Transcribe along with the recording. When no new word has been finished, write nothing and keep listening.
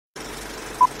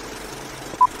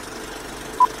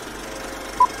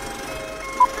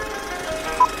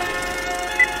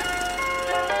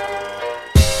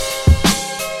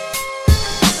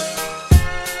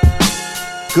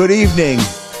Good evening.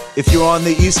 If you're on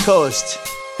the East Coast,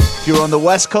 if you're on the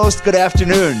West Coast, good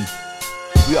afternoon.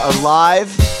 We are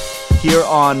live here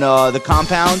on the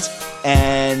compound,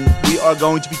 and we are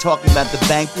going to be talking about the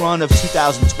bank run of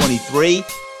 2023.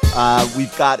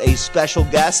 We've got a special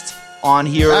guest on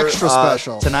here Extra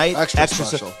special tonight. Extra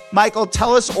special. Michael,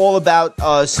 tell us all about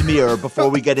Samir before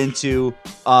we get into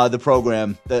the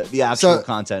program, the actual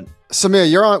content. Samir,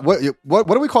 you're on what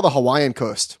do we call the Hawaiian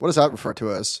coast? What does that refer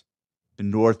to as? The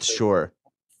North Shore.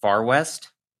 Far West?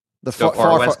 The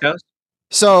far West Coast?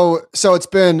 So it's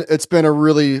been a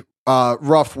really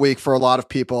rough week for a lot of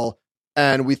people,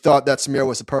 and we thought that Samir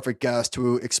was the perfect guest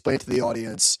to explain to the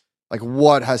audience like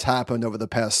what has happened over the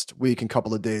past week and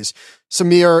couple of days.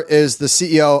 Samir is the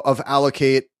CEO of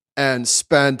Allocate and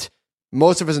spent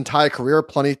most of his entire career,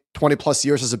 20 plus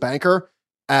years as a banker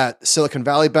at Silicon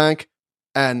Valley Bank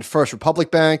and First Republic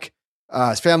Bank.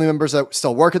 His family members that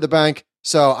still work at the bank.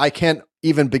 So I can't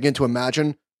even begin to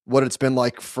imagine what it's been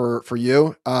like for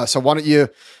you. So why don't you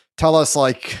tell us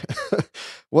like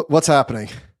what's happening?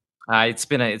 It's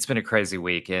been a crazy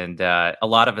week, and a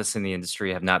lot of us in the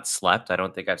industry have not slept. I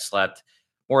don't think I've slept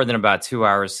more than about 2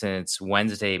 hours since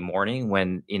Wednesday morning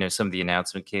when some of the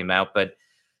announcement came out. But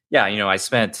yeah, I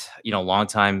spent a long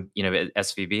time at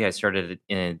SVB. I started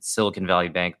in Silicon Valley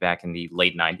Bank back in the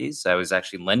late 90s. I was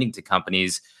actually lending to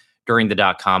companies during the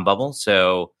dot-com bubble.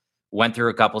 So went through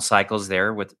a couple cycles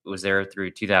there. Was there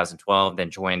through 2012. Then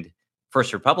joined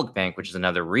First Republic Bank, which is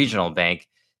another regional bank,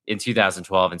 in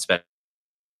 2012, and spent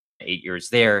 8 years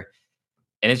there.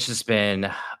 And it's just been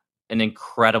an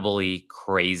incredibly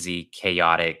crazy,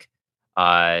 chaotic,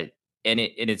 and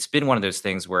it's been one of those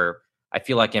things where I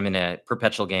feel like I'm in a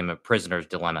perpetual game of prisoner's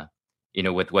dilemma,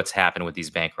 with what's happened with these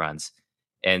bank runs.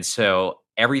 And so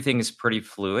everything is pretty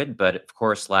fluid. But of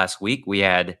course, last week we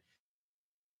had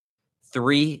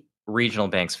 3 regional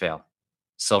banks fail: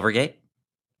 Silvergate,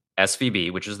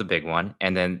 SVB, which is the big one,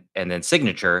 and then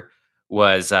Signature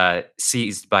was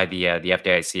seized by the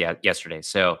FDIC yesterday.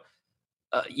 So,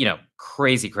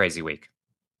 crazy week.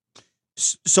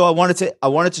 So I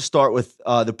wanted to start with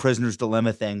the prisoner's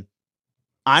dilemma thing.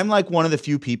 I'm like one of the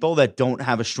few people that don't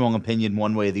have a strong opinion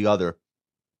one way or the other.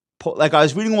 Like, I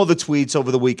was reading all the tweets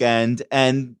over the weekend,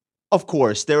 and of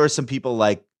course there are some people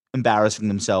like embarrassing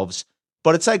themselves,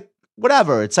 but it's like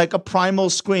whatever. It's like a primal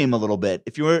scream a little bit.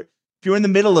 If you're in the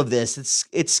middle of this,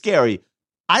 it's scary.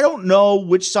 I don't know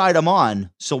which side I'm on,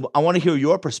 so I want to hear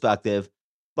your perspective.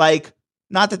 Like,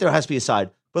 not that there has to be a side,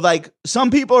 but like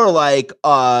some people are like,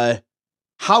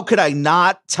 how could I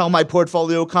not tell my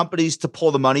portfolio companies to pull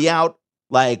the money out?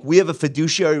 Like, we have a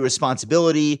fiduciary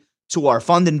responsibility to our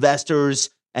fund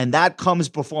investors, and that comes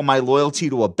before my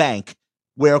loyalty to a bank,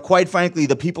 where quite frankly,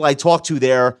 the people I talk to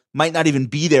there might not even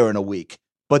be there in a week.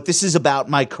 But this is about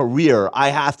my career. I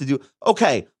have to do,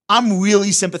 okay, I'm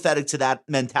really sympathetic to that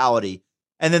mentality.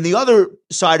 And then the other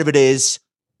side of it is,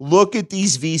 look at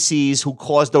these VCs who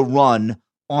caused a run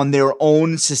on their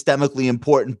own systemically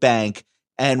important bank.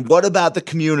 And what about the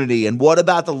community? And what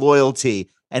about the loyalty?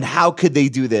 And how could they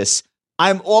do this?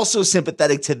 I'm also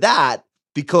sympathetic to that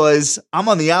because I'm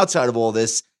on the outside of all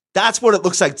this. That's what it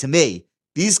looks like to me.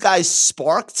 These guys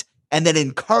sparked and then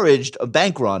encouraged a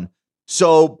bank run.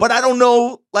 So, but I don't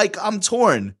know, like, I'm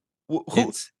torn.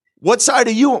 What side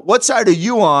are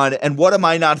you on, and what am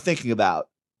I not thinking about?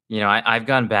 I've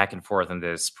gone back and forth on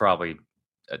this probably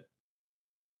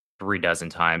 3 dozen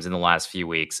times in the last few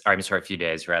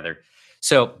days rather.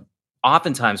 So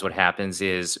oftentimes what happens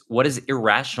is what is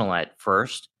irrational at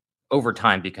first, over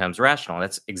time becomes rational.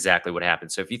 That's exactly what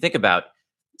happens. So if you think about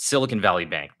Silicon Valley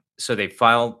Bank, so they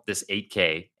file this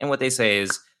 8K, and what they say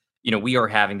is, we are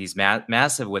having these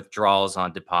massive withdrawals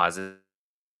on deposits,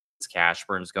 cash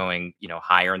burns going,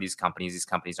 higher in these companies. These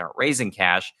companies aren't raising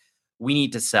cash. We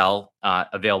need to sell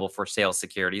available for sale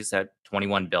securities at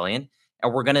 $21 billion,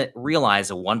 and we're going to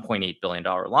realize a $1.8 billion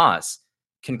loss.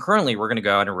 Concurrently, we're going to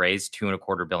go out and raise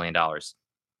 $2.25 billion.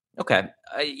 Okay,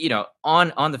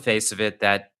 on the face of it,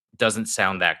 that doesn't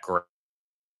sound that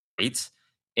great.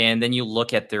 And then you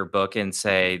look at their book and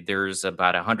say there's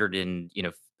about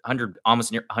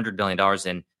almost near $100 billion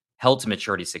in held to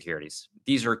maturity securities.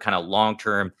 These are kind of long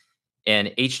term. And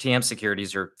HTM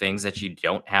securities are things that you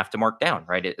don't have to mark down,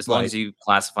 right? As long as you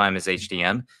classify them as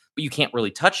HTM, but you can't really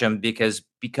touch them because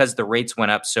the rates went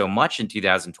up so much in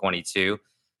 2022.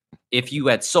 If you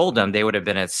had sold them, they would have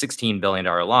been a $16 billion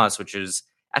loss, which is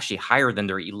actually higher than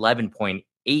their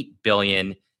 $11.8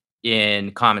 billion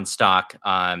in common stock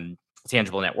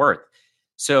tangible net worth.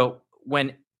 So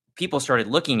when people started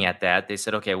looking at that, they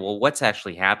said, okay, well, what's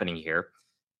actually happening here?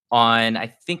 On, I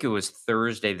think it was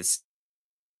Thursday, the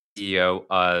CEO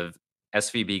of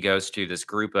SVB goes to this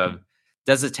group of,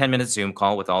 does a 10-minute Zoom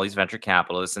call with all these venture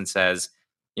capitalists and says,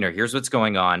 here's what's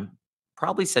going on.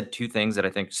 Probably said two things that I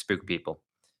think spook people.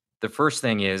 The first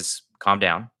thing is calm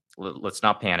down. Let's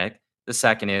not panic. The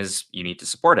second is you need to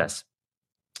support us.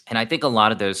 And I think a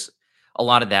lot of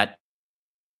that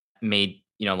made,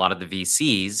 a lot of the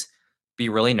VCs be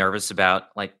really nervous about,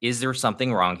 like, is there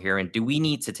something wrong here? And do we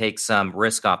need to take some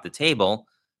risk off the table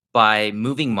by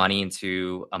moving money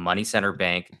into a money center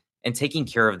bank and taking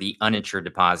care of the uninsured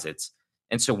deposits?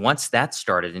 And so once that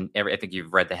started, and I think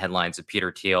you've read the headlines of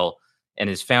Peter Thiel and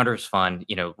his founders fund,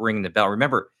 ringing the bell.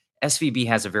 Remember, SVB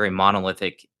has a very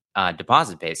monolithic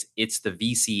deposit base. It's the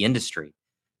VC industry,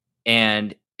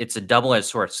 and it's a double-edged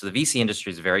sword. So the VC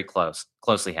industry is very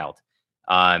closely held.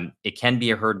 It can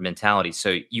be a herd mentality.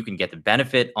 So you can get the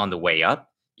benefit on the way up.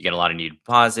 You get a lot of new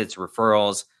deposits,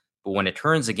 referrals, but when it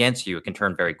turns against you, it can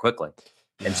turn very quickly.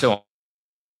 Yeah. And so on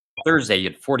Thursday, you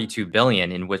had $42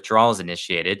 billion in withdrawals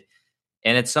initiated.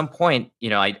 And at some point,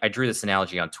 I drew this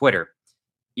analogy on Twitter.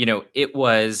 It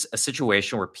was a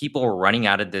situation where people were running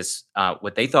out of this,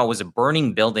 what they thought was a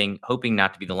burning building, hoping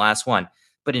not to be the last one.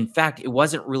 But in fact, it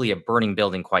wasn't really a burning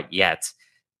building quite yet.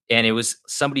 And it was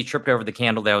somebody tripped over the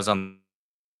candle that was on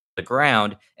the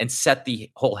ground and set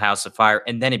the whole house afire.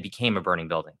 And then it became a burning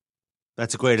building.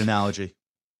 That's a great analogy.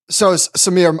 So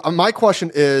Samir, my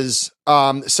question is,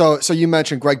 so you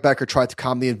mentioned Greg Becker tried to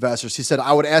calm the investors. He said,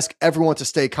 I would ask everyone to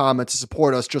stay calm and to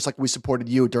support us, just like we supported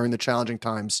you during the challenging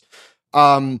times.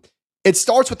 It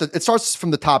starts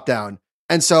from the top down.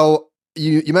 And so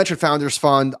you mentioned Founders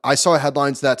Fund. I saw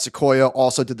headlines that Sequoia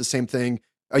also did the same thing.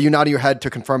 Are you nodding your head to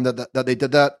confirm that they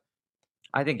did that?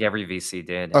 I think every VC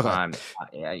did. Okay.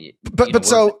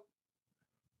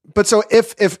 So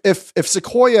if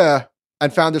Sequoia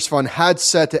and Founders Fund had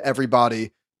said to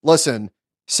everybody, listen,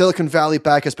 Silicon Valley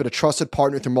Bank has been a trusted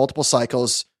partner through multiple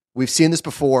cycles. We've seen this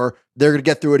before. They're going to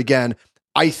get through it again.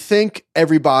 I think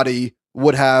everybody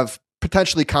would have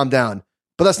potentially calmed down,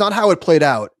 but that's not how it played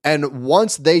out. And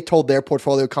once they told their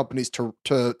portfolio companies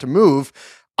to move,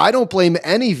 I don't blame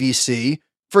any VC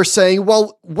for saying,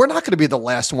 well, we're not going to be the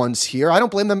last ones here. I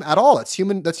don't blame them at all. That's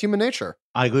human nature.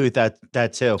 I agree with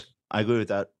that too. I agree with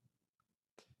that.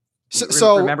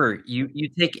 So remember, you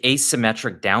take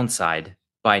asymmetric downside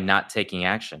by not taking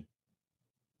action,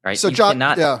 right? So you John,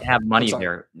 cannot have money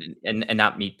there and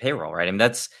not meet payroll, right? I mean,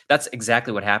 that's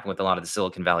exactly what happened with a lot of the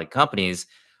Silicon Valley companies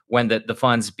when the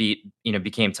funds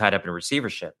became tied up in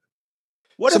receivership.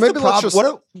 What if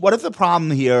the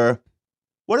problem here?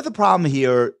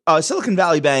 Silicon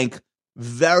Valley Bank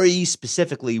very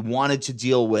specifically wanted to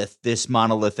deal with this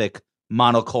monolithic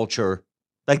monoculture,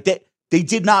 like They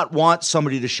did not want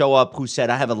somebody to show up who said,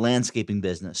 I have a landscaping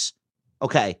business.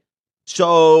 Okay.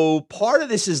 So part of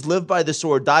this is live by the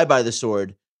sword, die by the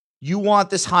sword. You want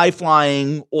this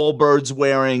high-flying, all-birds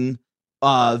wearing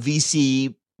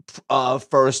VC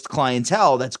first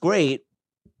clientele. That's great.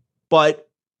 But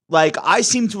like I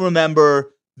seem to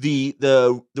remember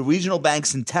the regional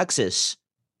banks in Texas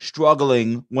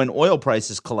struggling when oil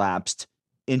prices collapsed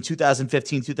in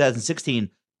 2015, 2016.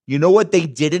 You know what they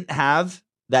didn't have?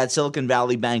 That Silicon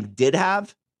Valley Bank did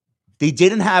have? They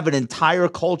didn't have an entire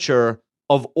culture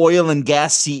of oil and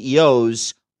gas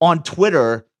CEOs on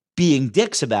Twitter being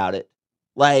dicks about it.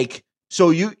 Like, so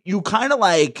you kind of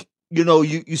like,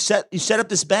 you set up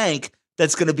this bank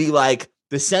that's going to be like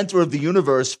the center of the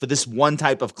universe for this one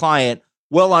type of client.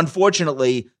 Well,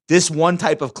 unfortunately, this one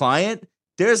type of client,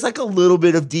 there's like a little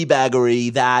bit of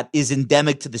debaggery that is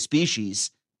endemic to the species.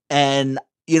 And,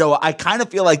 I kind of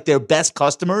feel like their best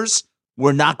customers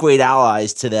were not great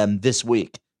allies to them this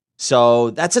week.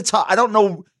 So that's I don't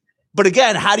know. But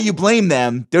again, how do you blame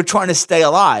them? They're trying to stay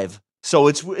alive. So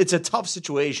it's a tough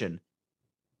situation.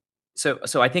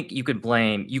 So I think you could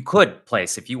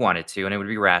place, if you wanted to, and it would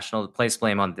be rational, to place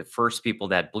blame on the first people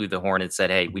that blew the horn and said,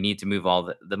 hey, we need to move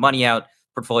all the money out,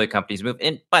 portfolio companies move.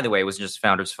 And by the way, it wasn't just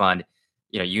Founders Fund.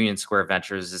 Union Square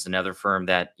Ventures is another firm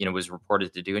that, was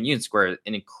reported to do. And Union Square,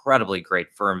 an incredibly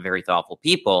great firm, very thoughtful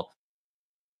people.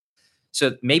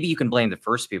 So maybe you can blame the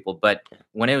first people, but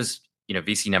when it was,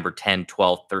 VC number 10,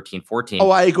 12, 13, 14. Oh,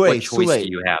 I agree. What choice do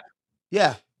you have?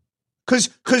 Yeah.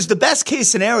 Because the best case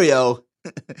scenario,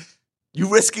 you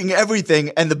risking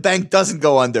everything and the bank doesn't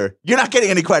go under. You're not getting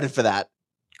any credit for that.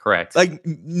 Correct. Like,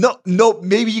 no,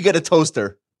 maybe you get a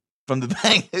toaster from the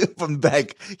bank.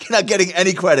 You're not getting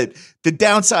any credit. The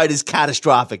downside is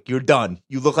catastrophic. You're done.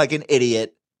 You look like an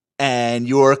idiot and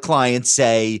your clients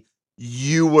say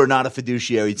you were not a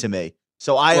fiduciary to me.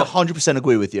 So I 100%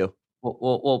 agree with you.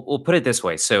 We'll put it this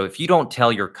way. So if you don't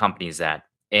tell your companies that,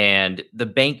 and the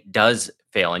bank does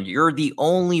fail, and you're the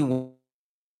only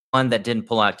one that didn't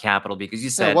pull out capital because you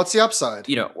Yeah, said, what's the upside?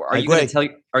 are I you going agree.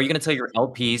 to tell your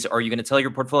LPs, or are you going to tell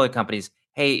your portfolio companies,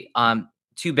 hey,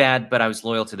 too bad, but I was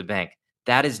loyal to the bank?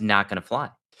 That is not going to fly,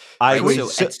 I right? agree.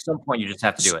 So at some point, you just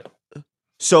have to do it.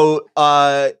 So,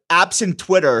 absent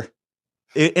Twitter,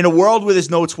 in a world where there's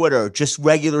no Twitter, just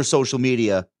regular social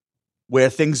media, where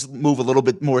things move a little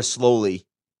bit more slowly,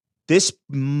 this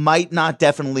might not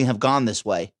definitely have gone this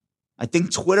way. I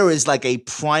think Twitter is like a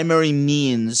primary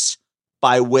means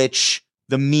by which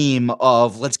the meme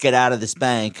of let's get out of this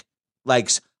bank, like,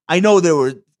 I know there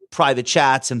were private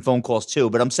chats and phone calls too,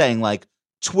 but I'm saying like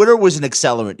Twitter was an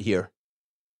accelerant here.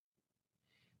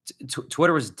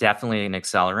 Twitter was definitely an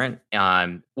accelerant.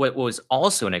 What was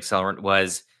also an accelerant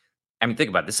was, I mean,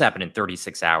 think about it, this happened in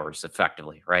 36 hours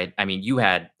effectively, right? I mean, you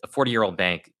had a 40-year-old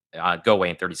bank go away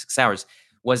in 36 hours.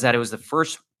 Was that it was the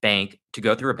first bank to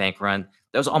go through a bank run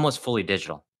that was almost fully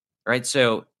digital, right?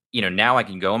 So, now I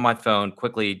can go on my phone,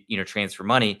 quickly, transfer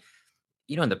money.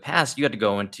 In the past, you had to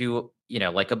go into,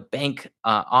 like a bank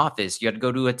office. You had to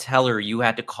go to a teller. You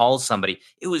had to call somebody.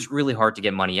 It was really hard to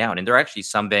get money out. And there are actually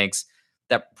some banks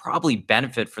that probably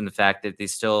benefit from the fact that they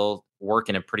still work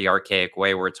in a pretty archaic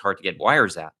way where it's hard to get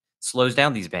wires out. Slows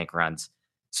down these bank runs.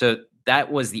 So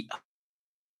that was the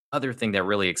other thing that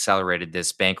really accelerated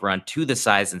this bank run to the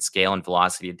size and scale and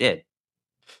velocity it did.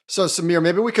 So Samir,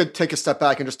 maybe we could take a step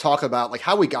back and just talk about like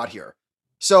how we got here.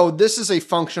 So this is a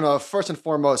function of, first and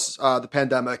foremost, the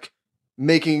pandemic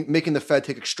making the Fed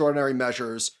take extraordinary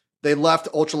measures. They left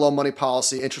ultra low money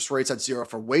policy, interest rates at zero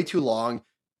for way too long.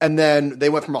 And then they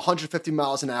went from 150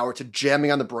 miles an hour to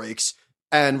jamming on the brakes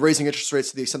and raising interest rates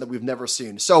to the extent that we've never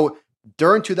seen. So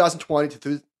during 2020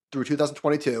 through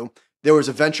 2022, there was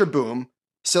a venture boom.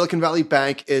 Silicon Valley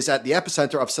Bank is at the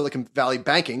epicenter of Silicon Valley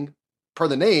banking, per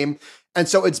the name. And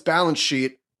so its balance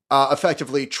sheet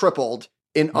effectively tripled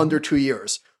in under 2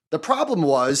 years. The problem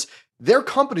was their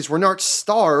companies were not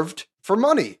starved for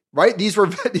money, right? These are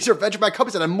venture-backed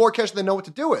companies that had more cash than they know what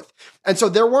to do with. And so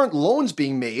there weren't loans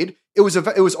being made. It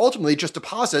was ultimately just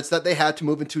deposits that they had to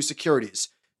move into securities.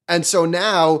 And so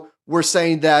now we're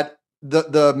saying that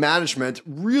the management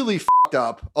really fucked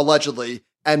up, allegedly,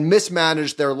 and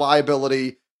mismanaged their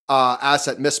liability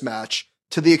asset mismatch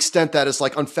to the extent that is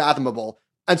like unfathomable.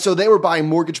 And so they were buying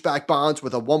mortgage-backed bonds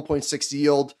with a 1.6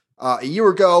 yield a year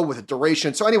ago with a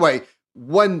duration. So anyway,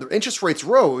 when the interest rates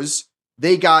rose,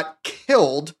 they got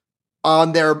killed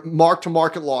on their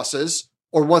mark-to-market losses,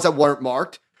 or ones that weren't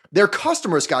marked. Their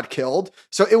customers got killed.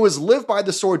 So it was live by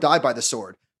the sword, die by the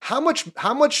sword. How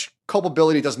much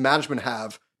culpability does management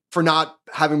have for not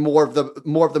having more of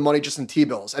the money just in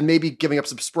T-bills and maybe giving up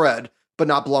some spread, but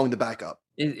not blowing the back up?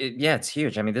 Yeah, it's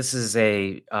huge. I mean, this is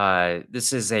a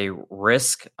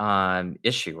risk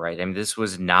issue, right? I mean, this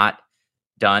was not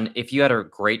done. If you had a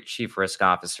great chief risk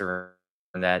officer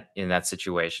in that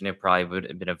situation, it probably would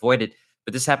have been avoided.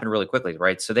 But this happened really quickly,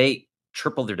 right? So they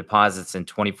tripled their deposits in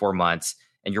 24 months.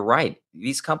 And you're right;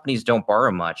 these companies don't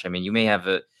borrow much. I mean, you may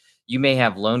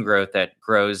have loan growth that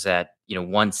grows at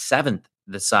 1/7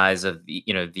 the size of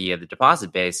the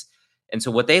deposit base. And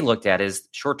so what they looked at is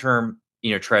short term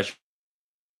treasury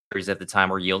at the time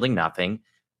were yielding nothing.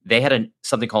 They had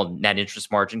something called net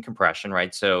interest margin compression,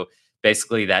 right? So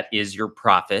basically, that is your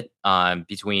profit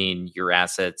between your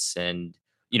assets and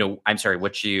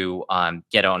what you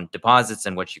get on deposits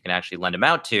and what you can actually lend them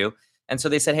out to. And so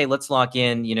they said, hey, let's lock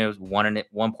in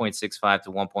 1.65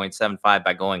 to 1.75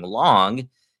 by going long,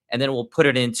 and then we'll put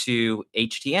it into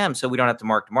HTM so we don't have to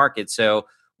mark to market. So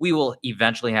we will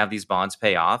eventually have these bonds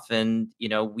pay off, and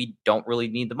we don't really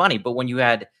need the money. But when you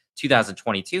had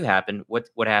 2022 happen, what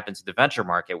happened to the venture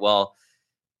market? Well,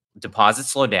 deposits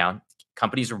slowed down.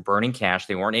 Companies were burning cash.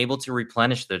 They weren't able to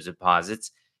replenish those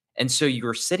deposits. And so you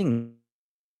were sitting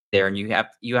there, and you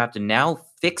have to now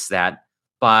fix that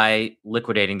by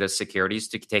liquidating those securities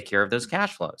to take care of those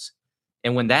cash flows.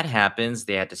 And when that happens,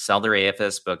 they had to sell their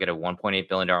AFS book at a $1.8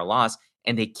 billion loss,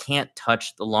 and they can't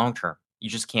touch the long term.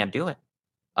 You just can't do it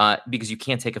because you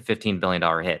can't take a $15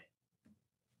 billion hit.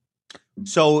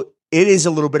 So it is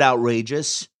a little bit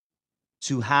outrageous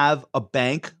to have a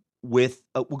bank with,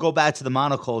 we'll go back to the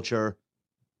monoculture.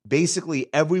 Basically,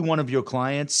 every one of your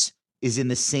clients is in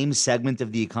the same segment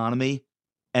of the economy,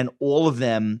 and all of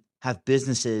them have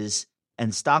businesses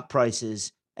and stock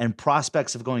prices and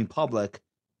prospects of going public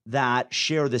that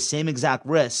share the same exact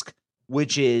risk,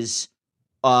 which is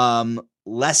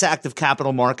less active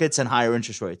capital markets and higher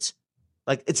interest rates.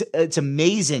 Like it's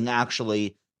amazing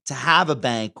actually to have a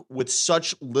bank with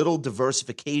such little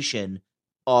diversification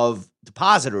of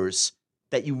depositors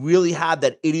that you really have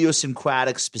that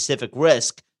idiosyncratic specific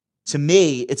risk. To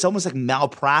me, it's almost like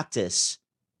malpractice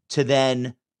to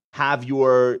then have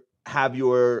your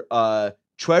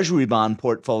treasury bond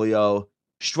portfolio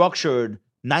structured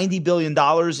 $90 billion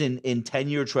in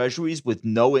 10-year treasuries with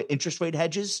no interest rate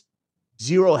hedges,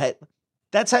 zero head.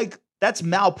 That's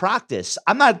malpractice.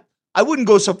 I wouldn't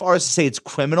go so far as to say it's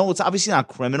criminal. It's obviously not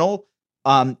criminal.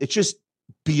 It's just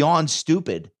beyond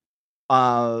stupid.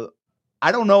 I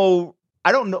don't know.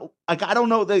 Like, I don't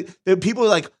know. The people are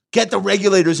like, get the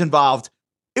regulators involved.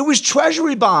 It was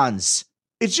treasury bonds.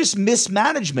 It's just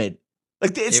mismanagement.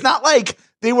 Like, it's not like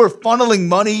they were funneling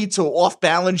money to off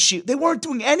balance sheet. They weren't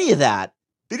doing any of that.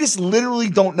 They just literally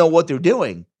don't know what they're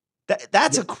doing.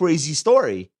 That's a crazy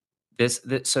story.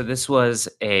 So this was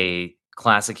a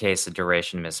classic case of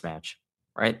duration mismatch,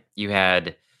 right? You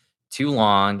had too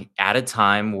long at a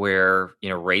time where,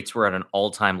 rates were at an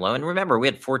all-time low. And remember, we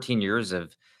had 14 years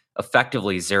of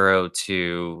effectively zero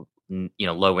to,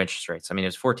 low interest rates. I mean,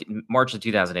 it was March of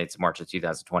 2008 to March of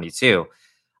 2022.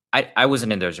 I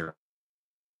wasn't in those years.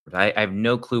 I have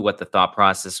no clue what the thought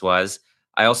process was.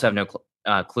 I also have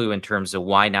no clue in terms of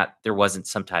why there wasn't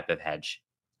some type of hedge.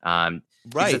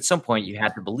 Because at some point you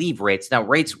had to believe rates. Now,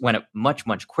 rates went up much,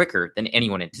 much quicker than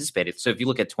anyone anticipated. So if you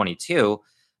look at 22,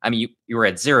 I mean, you were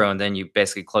at zero and then you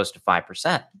basically close to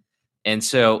 5%. And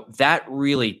so that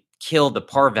really killed the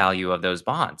par value of those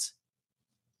bonds.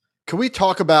 Can we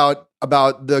talk about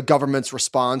the government's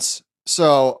response?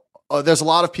 So there's a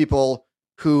lot of people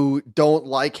who don't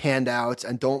like handouts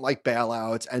and don't like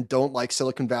bailouts and don't like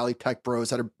Silicon Valley tech bros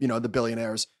that are, the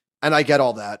billionaires. And I get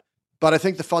all that. But I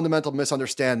think the fundamental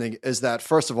misunderstanding is that,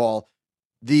 first of all,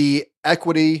 the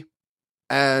equity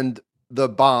and the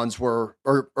bonds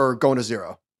are going to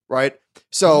zero, right?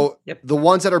 So the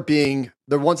ones that are being,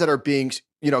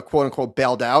 quote unquote,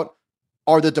 bailed out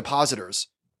are the depositors.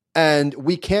 And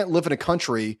we can't live in a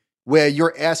country where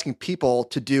you're asking people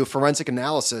to do forensic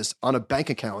analysis on a bank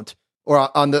account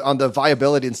or on the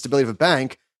viability and stability of a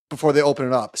bank before they open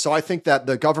it up. So I think that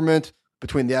the government,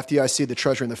 between the FDIC, the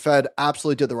Treasury, and the Fed,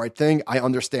 absolutely did the right thing. I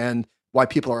understand why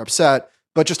people are upset,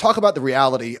 but just talk about the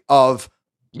reality of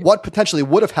what potentially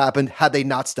would have happened had they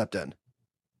not stepped in.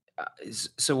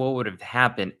 So what would have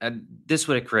happened? This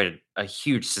would have created a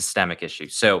huge systemic issue.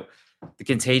 So the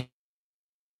contagion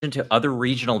to other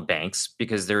regional banks,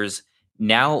 because there's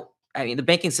now, the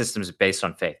banking system is based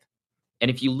on faith. And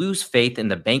if you lose faith in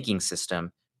the banking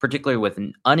system, particularly with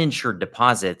uninsured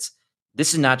deposits,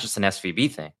 this is not just an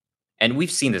SVB thing. And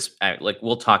we've seen this,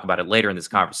 we'll talk about it later in this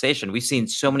conversation. We've seen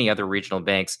so many other regional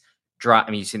banks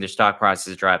drop. You've seen their stock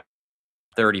prices drop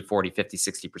 30, 40, 50,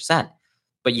 60%.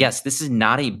 But yes, this is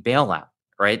not a bailout,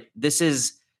 right?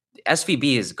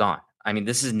 SVB is gone.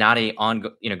 This is not a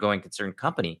going concern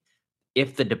company.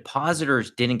 If the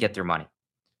depositors didn't get their money,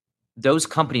 those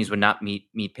companies would not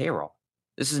meet payroll.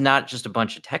 This is not just a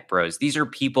bunch of tech bros. These are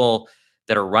people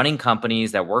that are running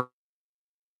companies that work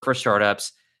for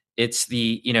startups. It's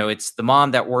the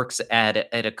mom that works at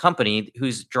a company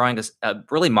who's drawing a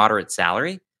really moderate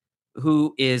salary,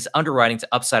 who is underwriting to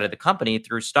upside of the company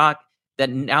through stock that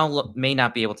now may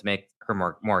not be able to make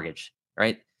her mortgage,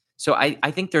 right? So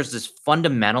I think there's this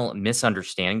fundamental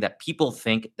misunderstanding that people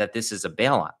think that this is a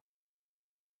bailout.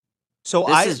 So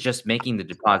this is just making the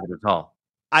depositors whole.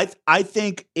 I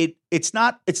think it's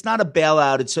not a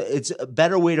bailout. It's a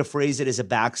better way to phrase it as a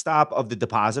backstop of the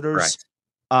depositors.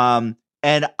 Correct.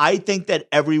 And I think that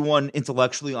everyone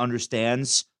intellectually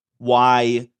understands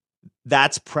why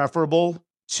that's preferable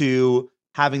to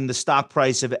having the stock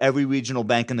price of every regional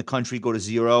bank in the country go to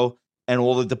zero and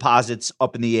all the deposits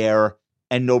up in the air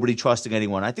and nobody trusting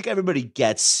anyone. I think everybody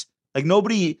gets,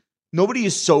 nobody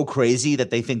is so crazy that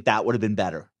they think that would have been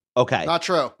better. Okay. Not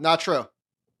true.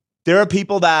 There are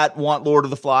people that want Lord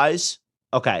of the Flies.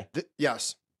 Okay.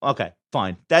 Yes. Okay,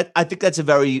 fine. I think that's a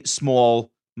very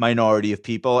small minority of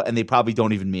people, and they probably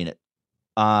don't even mean it.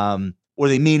 Or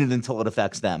they mean it until it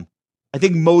affects them. I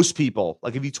think most people,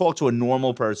 if you talk to a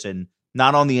normal person,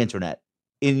 not on the internet,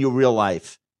 in your real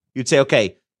life, you'd say,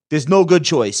 okay, there's no good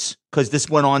choice because this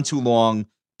went on too long.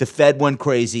 The Fed went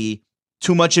crazy,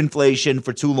 too much inflation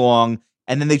for too long,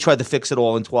 and then they tried to fix it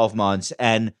all in 12 months,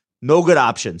 and no good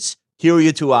options. Here are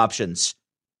your two options.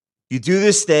 You do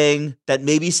this thing that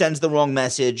maybe sends the wrong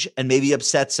message and maybe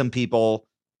upsets some people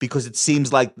because it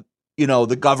seems like,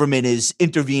 the government is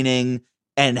intervening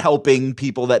and helping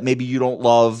people that maybe you don't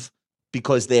love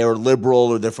because they're liberal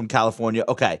or they're from California.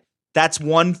 Okay, that's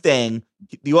one thing.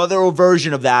 The other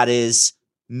version of that is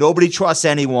nobody trusts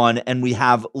anyone and we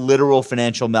have literal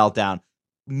financial meltdown.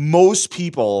 Most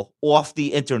people off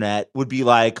the internet would be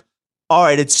like, all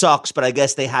right, it sucks, but I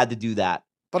guess they had to do that.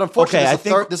 But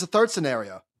unfortunately, there's a third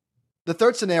scenario. The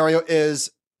third scenario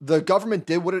is The government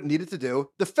did what it needed to do.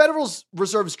 The Federal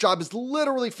Reserve's job is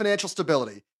literally financial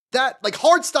stability. That, like,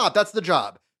 hard stop, that's the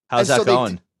job. How's that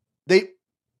going? They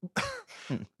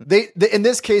in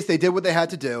this case, they did what they had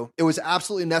to do. It was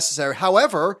absolutely necessary.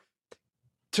 However,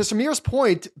 to Samir's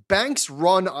point, banks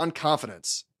run on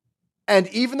confidence. And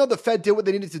even though the Fed did what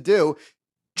they needed to do,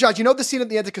 Judge, you know the scene at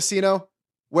the end of Casino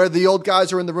where the old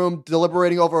guys are in the room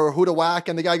deliberating over who to whack,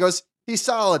 and the guy goes, he's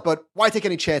solid, but why take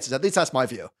any chances? At least that's my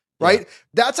view, right? Yeah.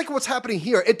 That's like what's happening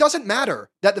here. It doesn't matter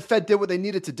that the Fed did what they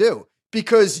needed to do,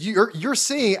 because you're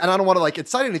seeing, and I don't want to like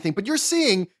incite anything, but you're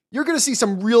going to see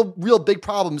some real big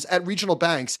problems at regional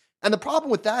banks. And the problem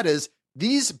with that is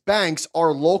these banks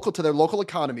are local to their local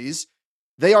economies.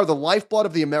 They are the lifeblood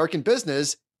of the American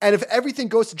business. And if everything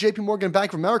goes to JP Morgan and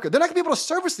Bank of America, they're not going to be able to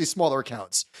service these smaller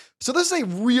accounts. So this is a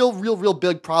real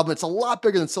big problem. It's a lot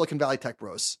bigger than Silicon Valley Tech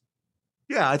Bros.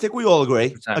 Yeah, I think we all agree.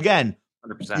 100%. Again,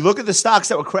 100%. You look at the stocks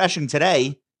that were crashing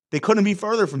today, they couldn't be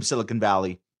further from Silicon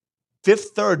Valley.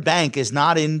 Fifth Third Bank is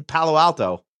not in Palo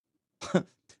Alto.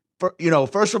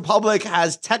 First Republic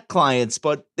has tech clients,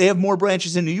 but they have more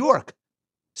branches in New York.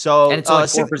 So and it's only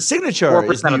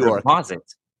Signature is New York.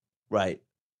 Deposits. Right.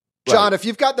 John, if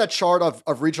you've got that chart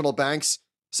of regional banks,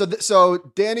 so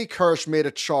Danny Kirsch made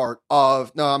a chart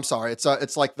of, no, I'm sorry. It's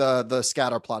like the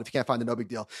scatter plot. If you can't find it, no big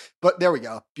deal. But there we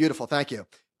go. Beautiful. Thank you.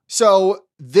 So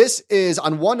this is,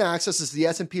 on one axis is the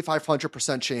S&P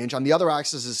 500% change. On the other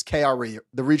axis is KRE,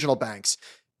 the regional banks.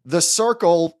 The red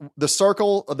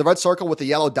circle with the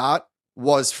yellow dot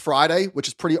was Friday, which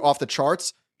is pretty off the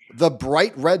charts. The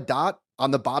bright red dot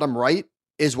on the bottom right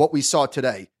is what we saw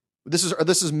today. This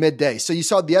is midday. So you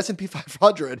saw the S&P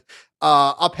 500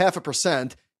 up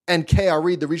 0.5%, and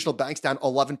KRE, the regional banks, down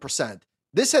 11%.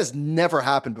 This has never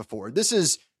happened before. This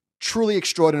is truly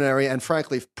extraordinary and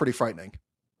frankly pretty frightening.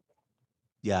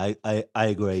 Yeah, I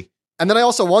agree. And then I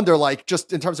also wonder, like,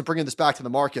 just in terms of bringing this back to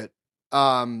the market,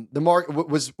 the market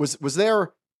was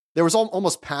there was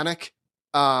almost panic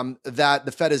that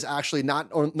the Fed is actually not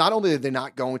only are they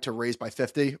not going to raise by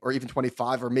 50 or even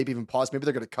 25 or maybe even pause, maybe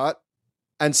they're going to cut.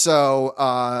 And so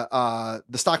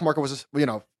the stock market was,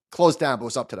 closed down, but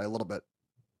was up today a little bit.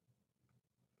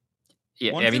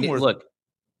 Yeah, look.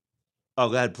 Oh,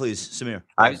 go ahead, please, Samir.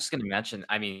 I was just going to mention,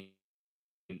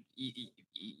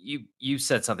 you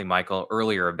said something, Michael,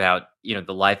 earlier about,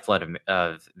 the lifeblood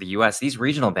of the U.S. These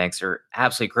regional banks are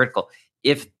absolutely critical.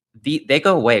 If they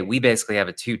go away, we basically have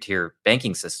a two-tier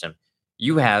banking system.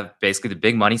 You have basically the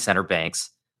big money center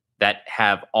banks that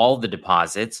have all the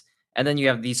deposits, and then you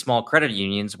have these small credit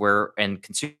unions and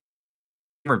consumer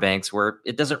banks where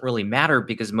it doesn't really matter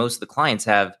because most of the clients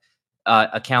have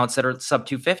accounts that are sub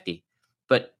 250.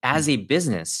 But as a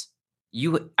business,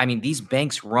 these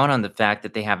banks run on the fact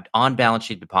that they have on-balance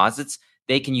sheet deposits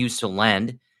they can use to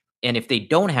lend. And if they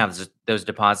don't have those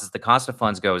deposits, the cost of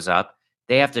funds goes up.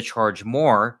 They have to charge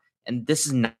more. And this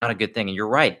is not a good thing. And you're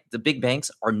right. The big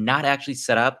banks are not actually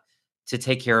set up to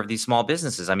take care of these small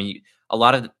businesses. A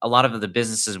lot of the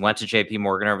businesses went to JP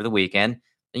Morgan over the weekend.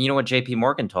 And you know what JP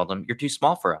Morgan told them? You're too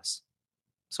small for us.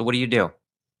 So what do you do?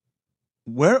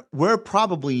 We're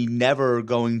probably never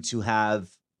going to have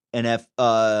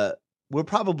we're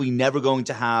probably never going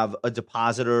to have a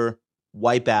depositor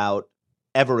wipe out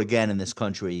ever again in this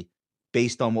country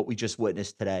based on what we just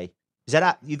witnessed today. Is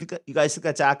that you guys think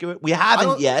that's accurate? We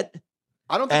haven't yet.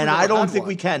 I don't think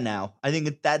we can now. I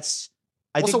think that's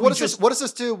what does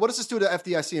this do? What does this do to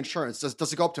FDIC insurance?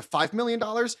 Does it go up to $5 million?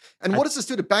 And what does this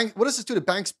do to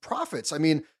banks' profits?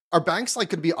 Are banks like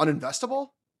going to be uninvestable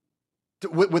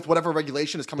with whatever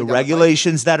regulation is coming? The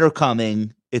regulations that are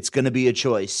coming, it's going to be a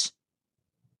choice.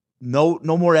 No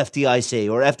more FDIC,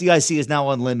 or FDIC is now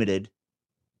unlimited.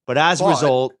 But as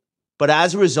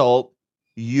a result,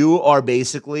 you are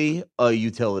basically a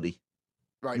utility.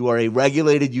 Right. You are a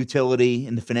regulated utility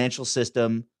in the financial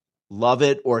system. Love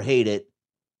it or hate it.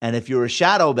 And if you're a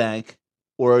shadow bank,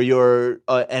 or you're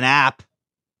an app,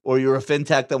 or you're a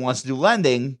fintech that wants to do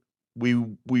lending, we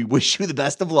wish you the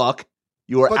best of luck.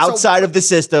 You are outside of the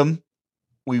system.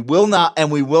 We will not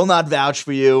vouch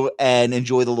for you and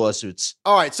enjoy the lawsuits.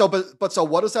 All right. So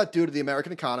what does that do to the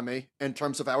American economy in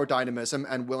terms of our dynamism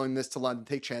and willingness to lend and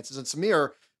take chances? And Samir,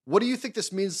 what do you think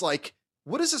this means? Like,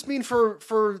 what does this mean for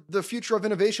the future of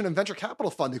innovation and venture capital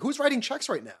funding? Who's writing checks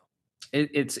right now?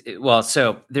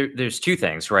 So there's two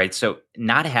things, right? So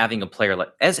not having a player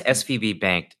as SVB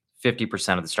banked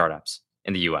 50% of the startups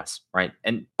in the US, right?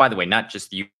 And by the way, not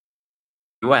just the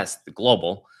US, the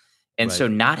global. And right. So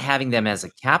not having them as a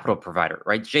capital provider,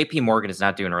 right? JP Morgan is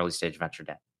not doing early stage venture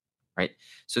debt, right?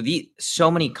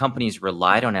 So many companies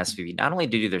relied on SVB not only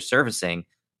to do their servicing,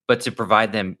 but to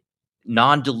provide them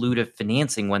non-dilutive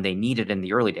financing when they need it in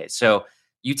the early days. So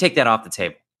you take that off the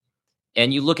table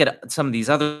and you look at some of these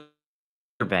other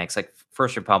banks, like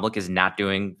First Republic is not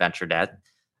doing venture debt,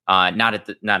 not at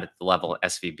the level of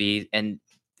SVB. And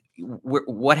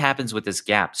what happens with this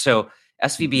gap? So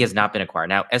SVB has not been acquired.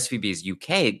 Now SVB's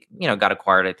UK, got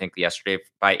acquired, I think yesterday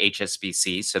by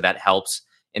HSBC. So that helps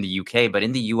in the UK, but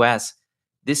in the US,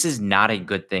 this is not a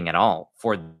good thing at all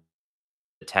for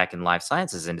the tech and life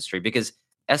sciences industry because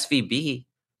SVB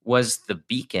was the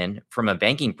beacon from a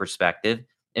banking perspective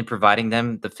in providing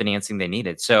them the financing they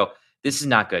needed. So this is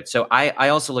not good. So I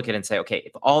also look at it and say, okay,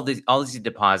 if all these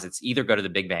deposits either go to the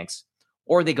big banks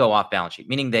or they go off balance sheet,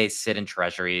 meaning they sit in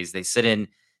treasuries, they sit in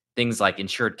things like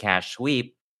insured cash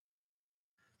sweep.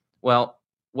 Well,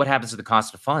 what happens to the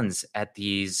cost of funds at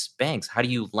these banks? How do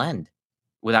you lend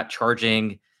without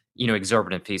charging,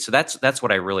 exorbitant fees? So that's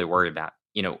what I really worry about.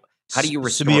 How do you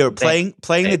restore Samir,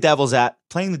 playing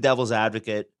the devil's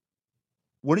advocate?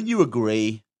 Wouldn't you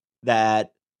agree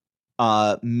that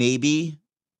maybe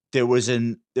there was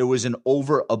an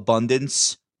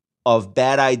overabundance of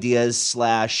bad ideas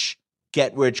 /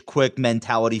 get rich quick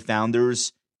mentality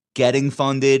founders getting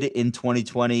funded in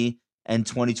 2020 and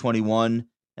 2021,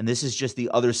 and this is just the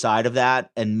other side of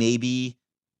that, and maybe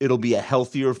it'll be a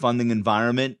healthier funding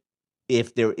environment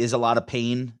if there is a lot of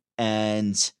pain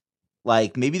and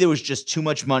like maybe there was just too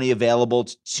much money available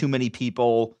to too many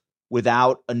people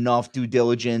without enough due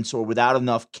diligence or without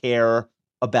enough care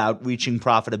about reaching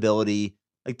profitability.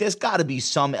 Like there's got to be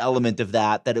some element of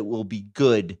that it will be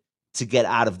good to get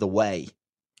out of the way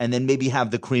and then maybe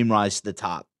have the cream rise to the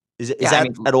top. Is that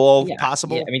at all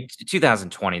possible? Yeah,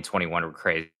 2020, 21 were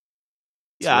crazy.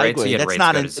 Yeah, I agree.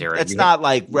 That's not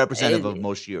like representative of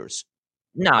most years.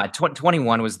 No,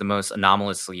 21 was the most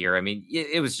anomalous year.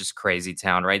 It was just crazy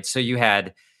town, right? So you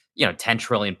had, 10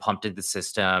 trillion pumped into the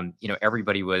system.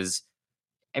 Everybody was,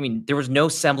 there was no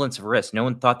semblance of risk. No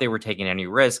one thought they were taking any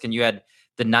risk. And you had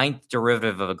the ninth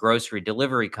derivative of a grocery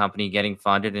delivery company getting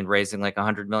funded and raising like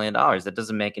 $100 million. That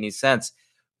doesn't make any sense.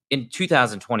 In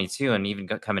 2022 and even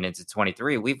coming into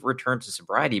 23, we've returned to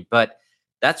sobriety, but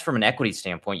that's from an equity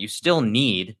standpoint. You still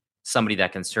need somebody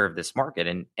that can serve this market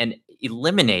and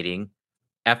eliminating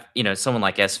someone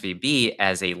like SVB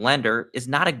as a lender is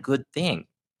not a good thing.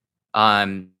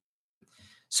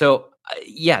 So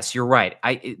yes, you're right.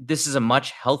 This is a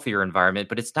much healthier environment,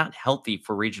 but it's not healthy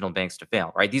for regional banks to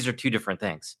fail, right? These are two different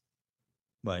things.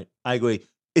 Right. I agree.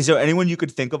 Is there anyone you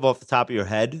could think of off the top of your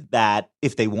head that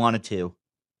if they wanted to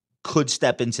could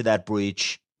step into that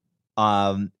breach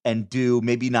and do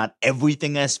maybe not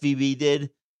everything SVB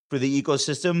did for the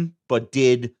ecosystem, but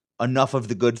did enough of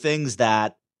the good things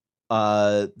that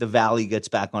the Valley gets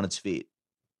back on its feet?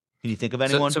 Can you think of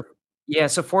anyone? So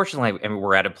fortunately,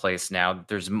 we're at a place now.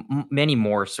 There's many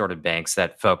more sort of banks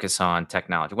that focus on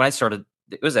technology. When I started,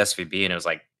 it was SVB and it was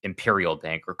like Imperial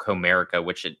Bank or Comerica,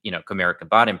 which Comerica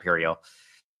bought Imperial.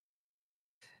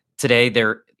 Today,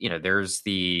 there's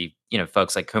the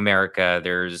folks like Comerica,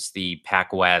 there's the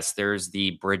PacWest, there's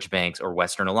the Bridge Banks or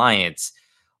Western Alliance.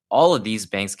 All of these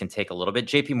banks can take a little bit.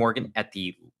 JP Morgan at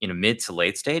the mid to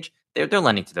late stage, they're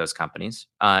lending to those companies.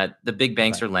 The big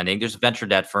banks are lending. There's venture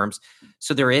debt firms.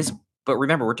 So there is, but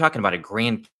remember, we're talking about a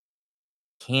Grand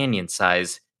Canyon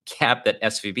size cap that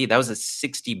SVB, that was a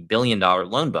 $60 billion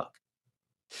loan book.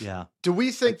 Yeah. Do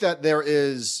we think that there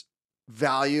is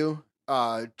value,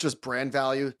 just brand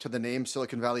value to the name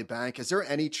Silicon Valley Bank? Is there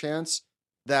any chance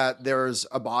that there's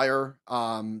a buyer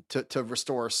to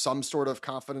restore some sort of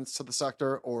confidence to the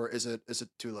sector, or is it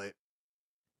too late?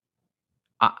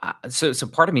 So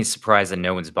part of me is surprised that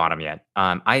no one's bought them yet.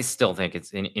 I still think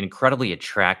it's an incredibly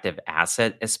attractive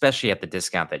asset, especially at the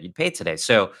discount that you'd pay today.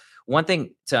 So one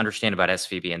thing to understand about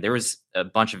SVB, and there was a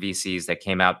bunch of VCs that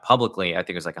came out publicly, I think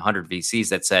it was like 100 VCs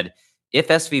that said, if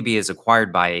SVB is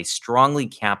acquired by a strongly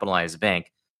capitalized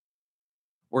bank,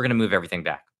 we're going to move everything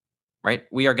back, right?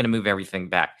 We are going to move everything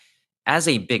back. As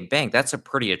a big bank, that's a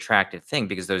pretty attractive thing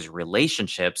because those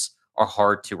relationships are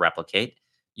hard to replicate.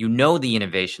 The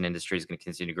innovation industry is going to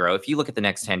continue to grow. If you look at the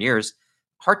next 10 years,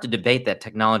 hard to debate that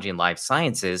technology and life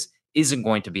sciences isn't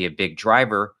going to be a big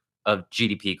driver of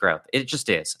GDP growth. It just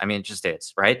is. It just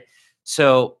is, right?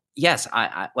 So yes,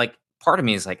 I like part of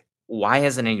me is like, why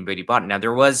hasn't anybody bought it? Now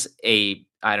there was I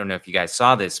don't know if you guys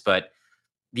saw this, but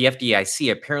the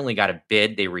FDIC apparently got a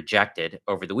bid they rejected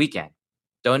over the weekend.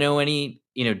 Don't know any,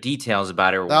 details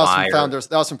about it or why. That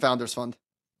was some Founders Fund.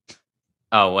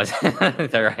 Oh, was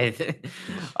that right?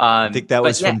 I think that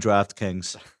was from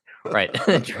DraftKings. Right.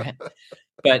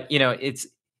 But, it's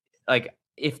like,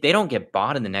 if they don't get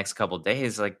bought in the next couple of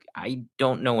days, like, I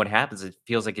don't know what happens. It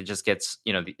feels like it just gets,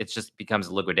 it just becomes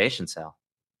a liquidation sale.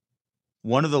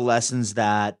 one of the lessons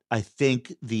that I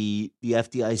think the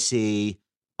FDIC,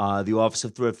 the Office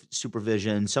of Thrift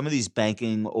Supervision, some of these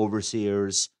banking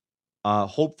overseers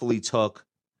hopefully took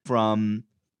from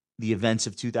the events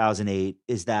of 2008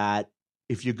 is that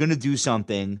if you're going to do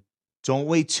something, don't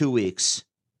wait 2 weeks.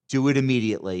 Do it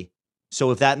immediately.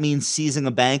 So if that means seizing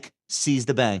a bank, seize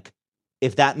the bank.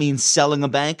 If that means selling a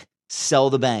bank, sell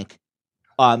the bank.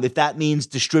 If that means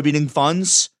distributing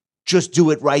funds, just do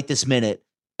it right this minute.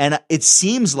 And it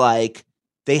seems like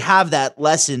they have that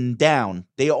lesson down.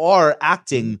 They are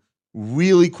acting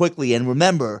really quickly. And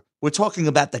remember, we're talking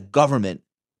about the government.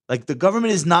 Like, the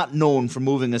government is not known for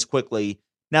moving as quickly.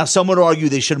 Now, some would argue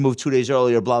they should have moved 2 days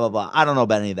earlier, blah, blah, blah. I don't know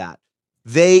about any of that.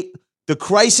 The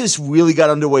crisis really got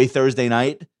underway Thursday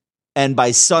night. And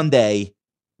by Sunday,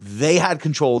 they had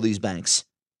control of these banks.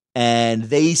 And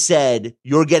they said,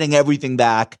 you're getting everything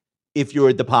back if you're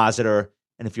a depositor.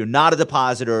 And if you're not a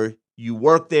depositor, you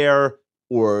work there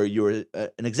or you're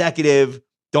an executive,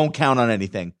 don't count on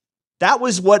anything. That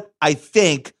was what I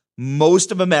think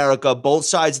most of America, both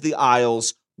sides of the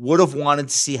aisles, would have wanted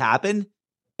to see happen.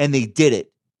 And they did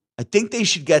it. I think they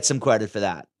should get some credit for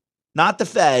that. Not the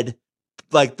Fed,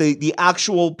 like the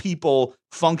actual people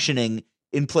functioning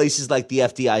in places like the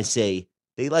FDIC.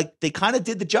 They kind of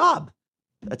did the job.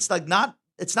 It's not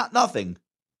nothing.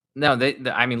 No,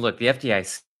 I mean, look, the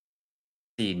FDIC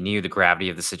knew the gravity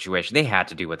of the situation. They had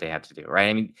to do what they had to do, right?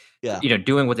 I mean, Yeah.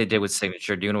 Doing what they did with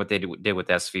Signature, doing what they did with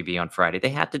SVB on Friday, they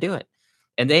had to do it.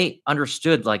 And they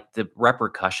understood like the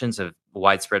repercussions of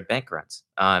widespread bank runs.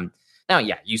 Now,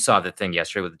 yeah, you saw the thing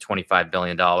yesterday with the $25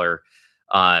 billion,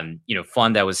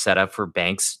 fund that was set up for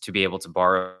banks to be able to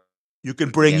borrow. You can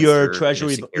bring your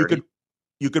treasury.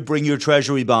 You could bring your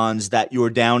treasury bonds that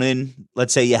you're down in.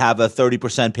 Let's say you have a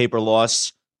 30% paper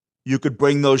loss. You could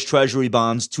bring those treasury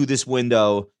bonds to this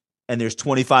window, and there's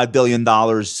 $25 billion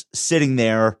sitting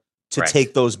there to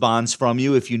take those bonds from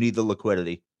you if you need the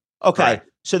liquidity. Okay, right.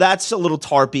 So that's a little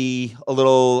tarpy, I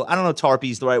don't know, tarpy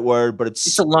is the right word, but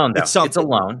it's a loan, though. It's a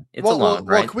loan. It's a loan,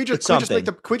 right? Well, can we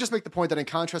just make the point that in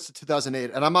contrast to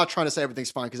 2008, and I'm not trying to say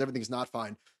everything's fine because everything's not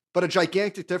fine, but a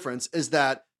gigantic difference is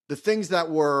that the things that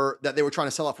they were trying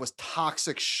to sell off was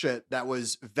toxic shit that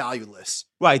was valueless.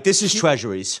 Right. This is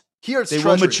treasuries. Here it's they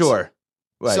treasuries. will mature.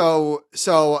 Right.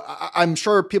 So I'm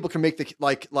sure people can make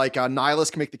the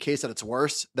nihilists can make the case that it's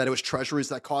worse, that it was treasuries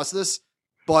that caused this,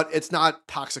 but it's not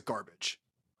toxic garbage.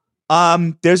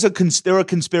 There are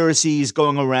conspiracies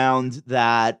going around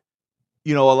that,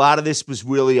 a lot of this was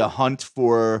really a hunt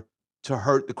to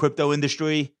hurt the crypto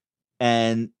industry.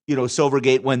 And,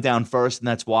 Silvergate went down first, and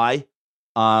that's why.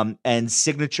 And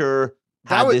Signature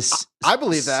had I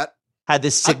believe that. Had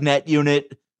this Signet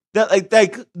unit. That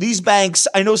like these banks,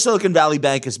 I know Silicon Valley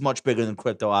Bank is much bigger than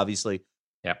crypto, obviously.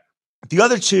 Yeah. The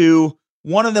other two,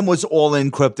 one of them was all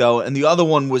in crypto, and the other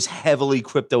one was heavily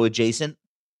crypto adjacent,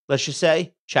 let's just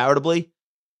say, charitably.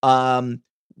 Are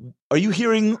you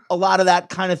hearing a lot of that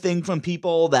kind of thing from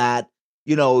people that,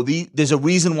 there's a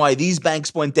reason why these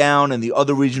banks went down and the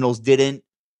other regionals didn't?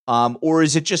 Or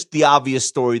is it just the obvious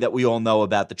story that we all know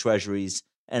about the treasuries?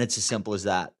 And it's as simple as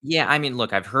that. Yeah, I mean,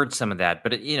 look, I've heard some of that,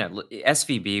 but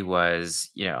SVB was,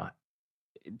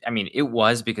 it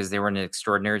was because they were in an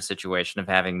extraordinary situation of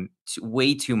having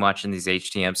way too much in these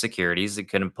HTM securities. They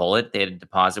couldn't pull it. They had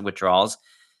deposit withdrawals.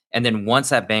 And then once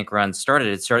that bank run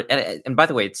started, and by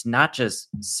the way, it's not just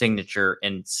Signature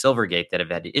and Silvergate that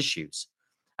have had issues.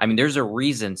 I mean, there's a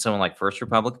reason someone like First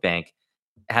Republic Bank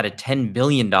had a $10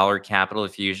 billion capital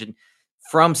infusion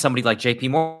from somebody like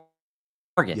JP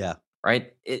Morgan. Yeah.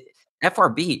 Right.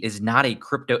 FRB is not a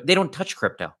crypto. They don't touch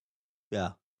crypto.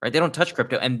 Yeah. Right. They don't touch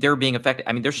crypto, and they're being affected.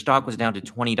 I mean, their stock was down to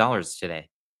 $20 today.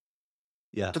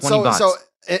 Yeah. $20. So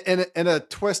in a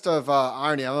twist of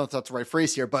irony, I don't know if that's the right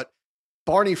phrase here, but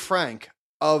Barney Frank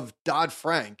of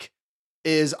Dodd-Frank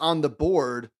is on the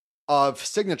board of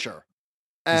Signature.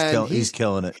 And he's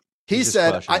killing it. He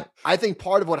said, I think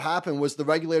part of what happened was the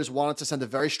regulators wanted to send a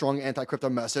very strong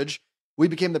anti-crypto message. We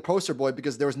became the poster boy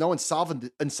because there was no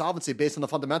insolvency based on the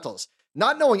fundamentals.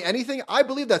 Not knowing anything, I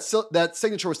believe that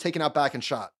Signature was taken out back and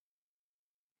shot.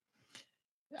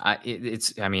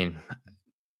 If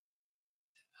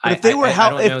they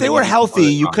were healthy,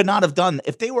 you could not have done.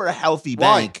 If they were a healthy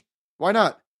bank, why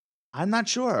not? I'm not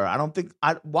sure. I don't think.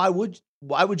 Why would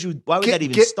that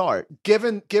even start?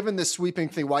 Given the sweeping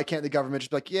thing, why can't the government just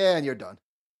be like, yeah, and you're done?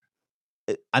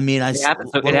 I mean, I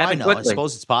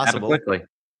suppose it's possible. Quickly.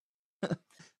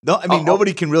 No, I mean,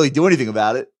 nobody can really do anything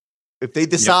about it. If they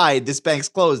decide this bank's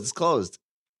closed, it's closed.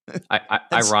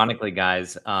 Ironically,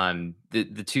 guys,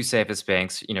 the two safest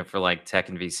banks, for like tech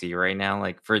and VC right now,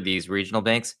 like for these regional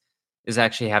banks, is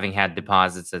actually having had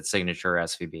deposits at Signature or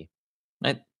SVB.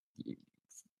 Right?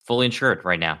 Fully insured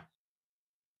right now.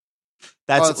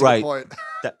 That's a good right. point.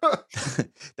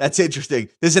 That's interesting.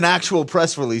 There's an actual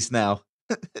press release now.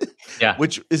 Yeah.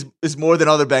 Which is more than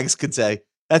other banks could say.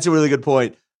 That's a really good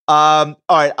point. All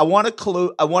right, I want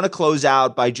to close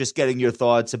out by just getting your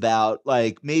thoughts about,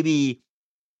 like, maybe,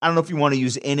 I don't know if you want to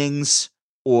use innings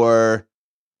or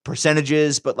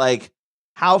percentages, but like,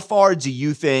 how far do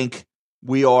you think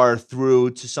we are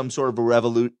through to some sort of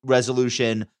a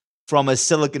resolution from a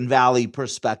Silicon Valley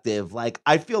perspective? Like,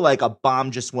 I feel like a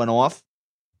bomb just went off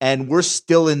and we're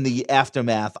still in the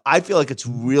aftermath. I feel like it's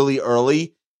really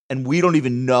early and we don't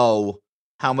even know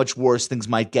how much worse things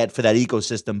might get for that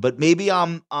ecosystem. But maybe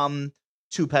I'm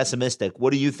too pessimistic.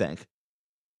 What do you think?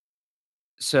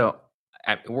 So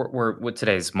we're what,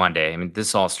 today's Monday. I mean,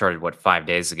 this all started 5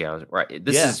 days ago, right?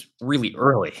 This is really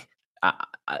early.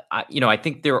 I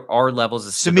think there are levels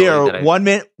of stability.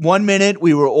 Samir, 1 minute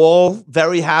we were all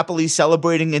very happily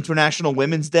celebrating International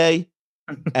Women's Day,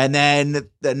 and then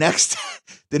the next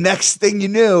thing you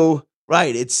knew,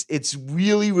 right? It's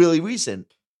really, really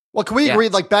recent. Well, can we agree?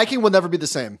 Like, banking will never be the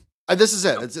same. This is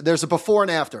it. There's a before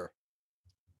and after.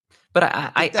 But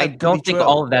I don't think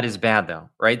all of that is bad, though,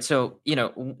 right? So,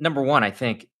 number one, I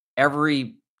think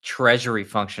every treasury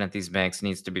function at these banks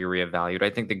needs to be reevaluated. I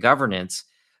think the governance.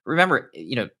 Remember,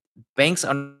 banks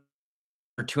under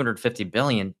 250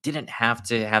 billion didn't have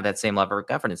to have that same level of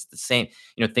governance. The same,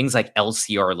 things like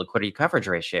LCR, liquidity coverage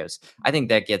ratios. I think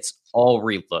that gets all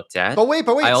re-looked at. But wait,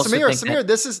 Samir,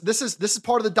 this is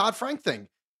part of the Dodd-Frank thing.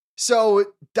 So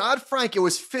Dodd-Frank, it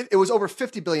was over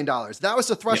 $50 billion. That was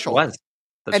the threshold. It was.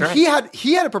 That's right.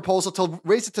 He had a proposal to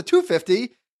raise it to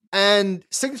 250, and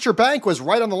Signature Bank was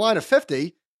right on the line of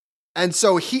 50. And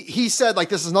so he said, like,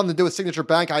 this has nothing to do with Signature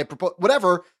Bank. I propose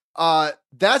whatever.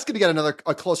 That's going to get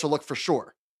a closer look for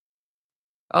sure.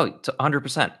 Oh,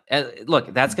 100%.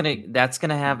 Look, that's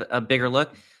gonna have a bigger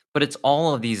look. But it's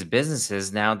all of these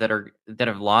businesses now that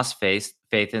have lost faith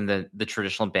in the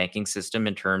traditional banking system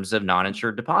in terms of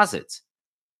non-insured deposits.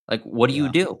 Like, what do you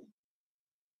do?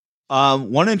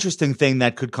 One interesting thing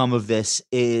that could come of this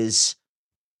is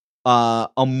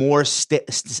a more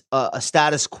a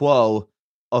status quo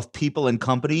of people and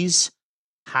companies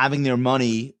having their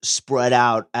money spread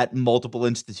out at multiple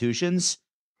institutions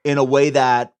in a way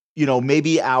that,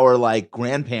 maybe our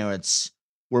grandparents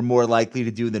were more likely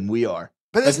to do than we are.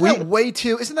 But isn't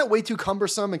that way too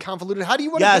cumbersome and convoluted? How do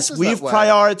you want to business we've that way?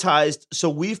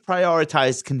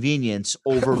 prioritized convenience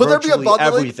over virtually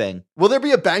everything. Will there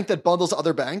be a bank that bundles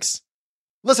other banks?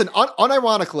 Listen,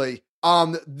 unironically,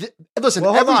 listen.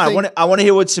 Well, hold on. I want to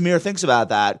hear what Samir thinks about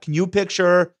that. Can you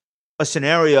picture a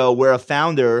scenario where a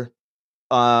founder,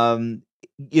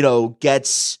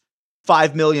 gets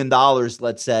 $5 million,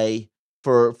 let's say,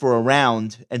 for a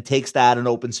round, and takes that and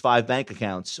opens 5 bank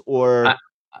accounts? Or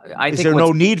is there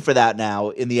no need for that now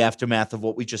in the aftermath of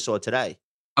what we just saw today?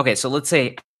 Okay, so let's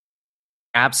say,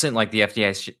 absent like the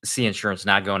FDIC insurance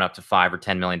not going up to $5 or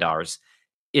 $10 million,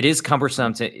 it is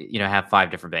cumbersome to have 5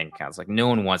 different bank accounts. Like, no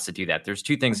one wants to do that. There's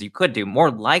 2 things you could do.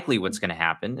 More likely, what's going to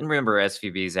happen, and remember,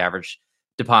 SVB's average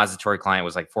depository client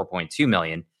was like 4.2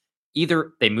 million.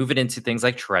 Either they move it into things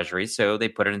like treasury, so they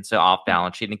put it into off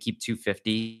balance sheet and keep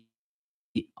 250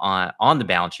 on the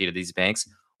balance sheet of these banks,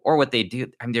 or what they do.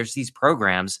 I mean, there's these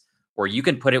programs where you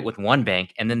can put it with one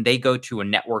bank and then they go to a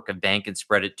network of bank and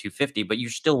spread it 250, but you're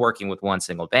still working with one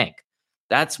single bank.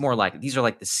 That's more like, these are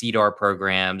like the CDAR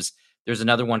programs. There's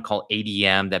another one called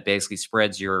ADM that basically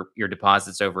spreads your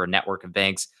deposits over a network of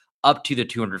banks up to the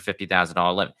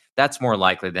 $250,000 limit. That's more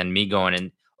likely than me going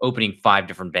and opening 5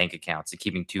 different bank accounts and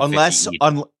keeping 250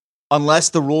 unless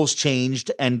the rules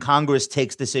changed and Congress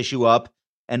takes this issue up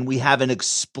and we have an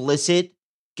explicit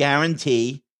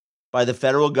guarantee by the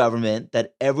federal government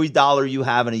that every dollar you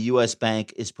have in a U.S.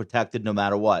 bank is protected no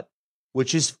matter what,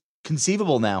 which is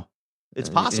conceivable now. It's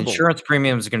possible. Insurance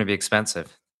premiums are going to be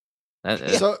expensive.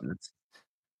 It's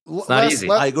not easy.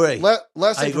 I agree.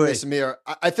 Last thing from me, Samir.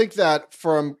 I think that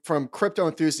from crypto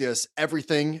enthusiasts,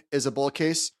 everything is a bull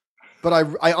case. But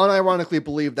I unironically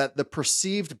believe that the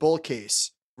perceived bull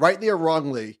case, rightly or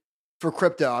wrongly, for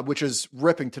crypto, which is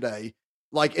ripping today,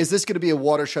 like, is this going to be a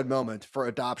watershed moment for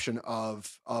adoption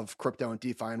of crypto and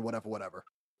DeFi and whatever?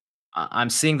 I'm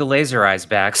seeing the laser eyes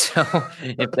back. So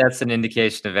if that's an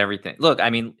indication of everything. Look, I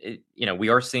mean, we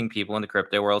are seeing people in the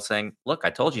crypto world saying, look,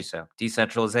 I told you so.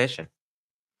 Decentralization.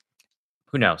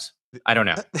 Who knows? I don't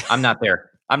know. I'm not there.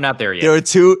 I'm not there yet.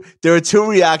 There are two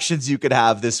reactions you could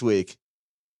have this week.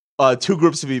 2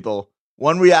 groups of people.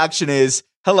 One reaction is,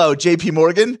 hello, JP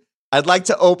Morgan. I'd like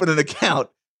to open an account.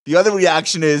 The other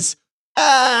reaction is,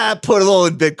 Put it all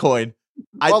in Bitcoin.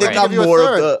 I Well, think let I'm me give you a more of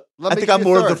third. the. Let I me think give I'm you a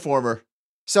more of the third. former.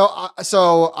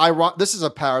 This is a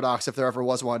paradox if there ever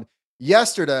was one.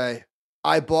 Yesterday,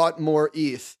 I bought more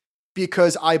ETH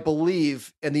because I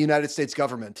believe in the United States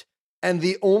government. And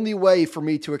the only way for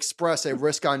me to express a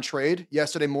risk on trade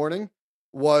yesterday morning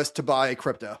was to buy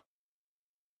crypto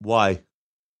Why?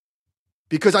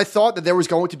 because I thought that there was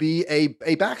going to be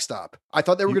a backstop. I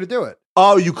thought they were going to do it.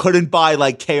 Oh, you couldn't buy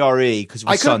like KRE because it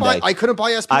was Sunday. I couldn't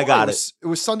buy SPY. I got It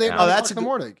was Sunday at Yeah. 9 Oh, o'clock that's in the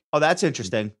morning. Oh, that's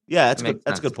interesting. Yeah, that's That good. makes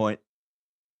That's a good sense. point.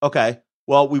 Okay.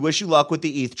 Well, we wish you luck with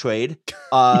the ETH trade.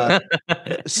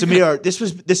 Samir, this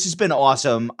has been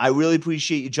awesome. I really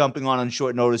appreciate you jumping on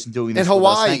short notice and doing this In with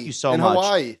us. Hawaii. Thank you so in much.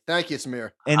 Hawaii. Thank you,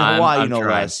 Samir. In I'm Hawaii, no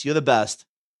trying. less. You're the best.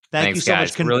 Thank you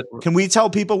Thanks, so guys. much. Can we tell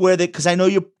people where they? Because I know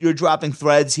you're dropping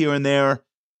threads here and there.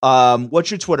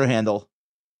 What's your Twitter handle?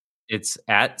 It's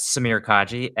at Samir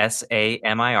Kaji,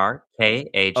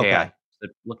 SamirKaji. Okay. So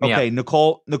look me up. Okay,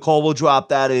 Nicole will drop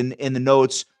that in the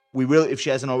notes. We really, if she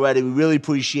hasn't already, we really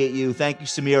appreciate you. Thank you,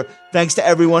 Samir. Thanks to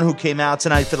everyone who came out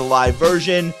tonight for the live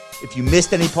version. If you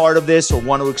missed any part of this or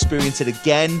want to experience it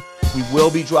again, we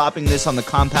will be dropping this on the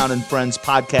Compound and Friends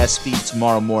podcast feed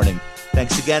tomorrow morning.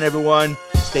 Thanks again, everyone.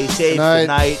 Stay safe. Good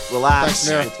night. Relax.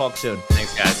 Thanks, Samir. We'll talk soon.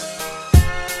 Thanks, guys.